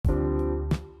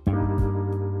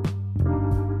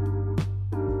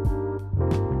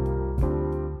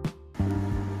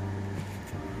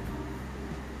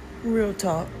Real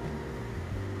talk.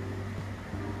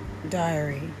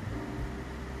 Diary.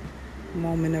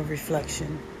 Moment of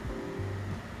reflection.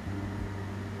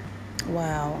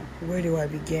 Wow, where do I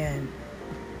begin?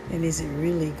 And is it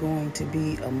really going to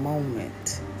be a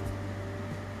moment?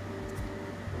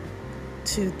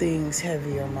 Two things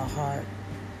heavy on my heart.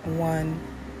 One,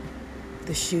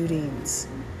 the shootings,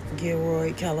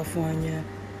 Gilroy, California,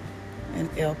 and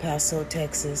El Paso,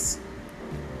 Texas.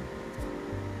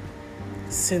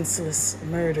 Senseless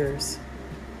murders.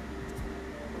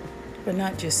 But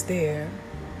not just there,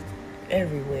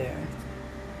 everywhere,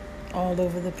 all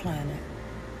over the planet.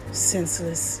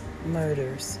 Senseless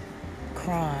murders,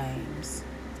 crimes,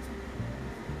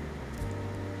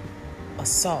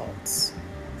 assaults,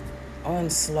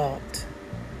 onslaught,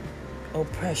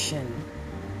 oppression,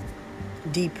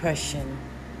 depression,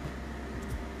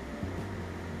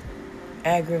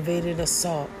 aggravated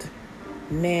assault,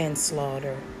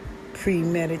 manslaughter,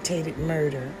 premeditated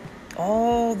murder.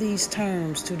 All these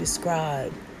terms to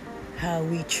describe how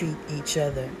we treat each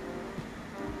other.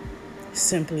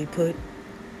 Simply put,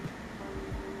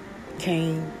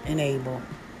 Cain and Abel.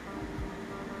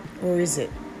 Or is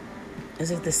it? Is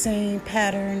it the same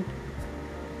pattern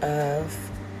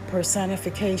of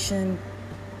personification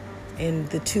in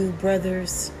the two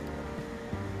brothers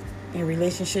in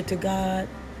relationship to God?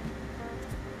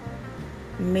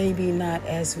 Maybe not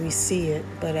as we see it,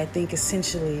 but I think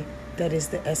essentially that is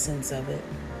the essence of it.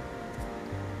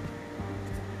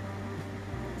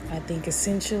 I think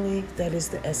essentially that is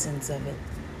the essence of it.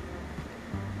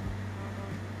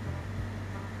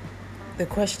 The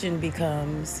question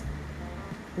becomes,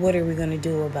 what are we going to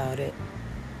do about it?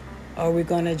 Are we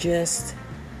going to just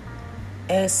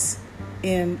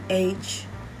SMH,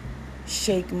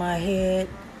 shake my head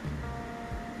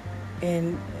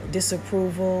in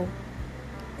disapproval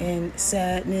and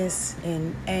sadness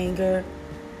and anger?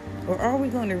 Or are we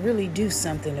going to really do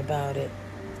something about it?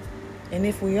 And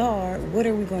if we are, what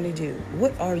are we going to do?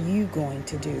 What are you going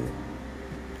to do?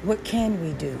 What can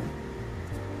we do?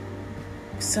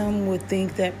 Some would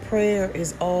think that prayer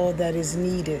is all that is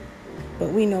needed, but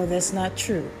we know that's not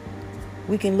true.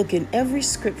 We can look in every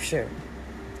scripture.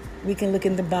 We can look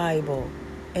in the Bible,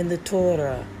 in the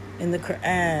Torah, in the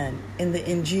Quran, in the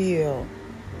Injil.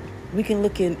 We can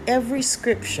look in every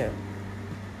scripture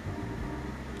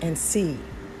and see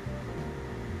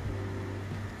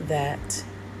that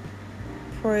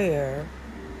prayer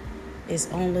is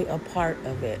only a part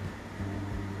of it.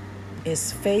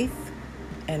 It's faith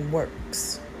and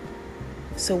works.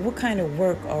 So what kind of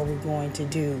work are we going to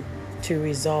do to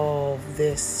resolve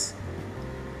this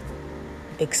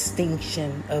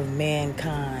extinction of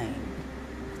mankind?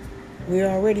 We're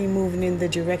already moving in the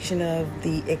direction of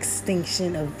the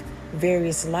extinction of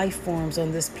various life forms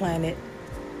on this planet,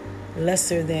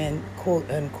 lesser than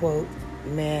quote unquote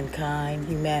mankind,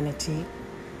 humanity.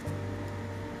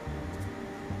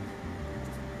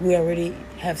 We already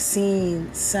have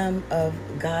seen some of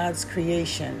God's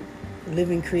creation,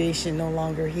 living creation no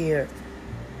longer here,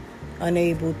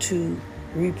 unable to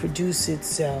reproduce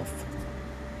itself.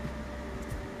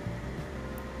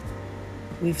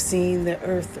 We've seen the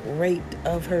earth raped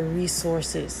of her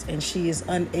resources, and she is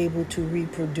unable to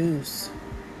reproduce.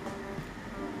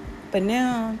 But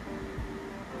now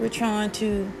we're trying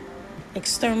to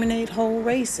exterminate whole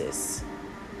races.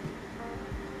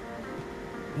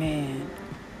 Man,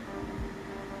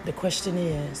 the question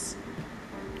is,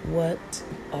 what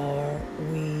are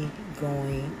we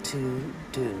going to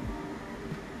do?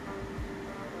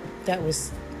 That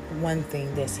was one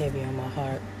thing that's heavy on my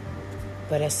heart.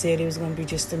 But I said it was going to be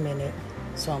just a minute,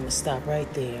 so I'm going to stop right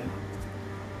there.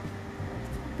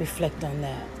 Reflect on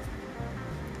that.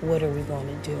 What are we going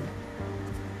to do?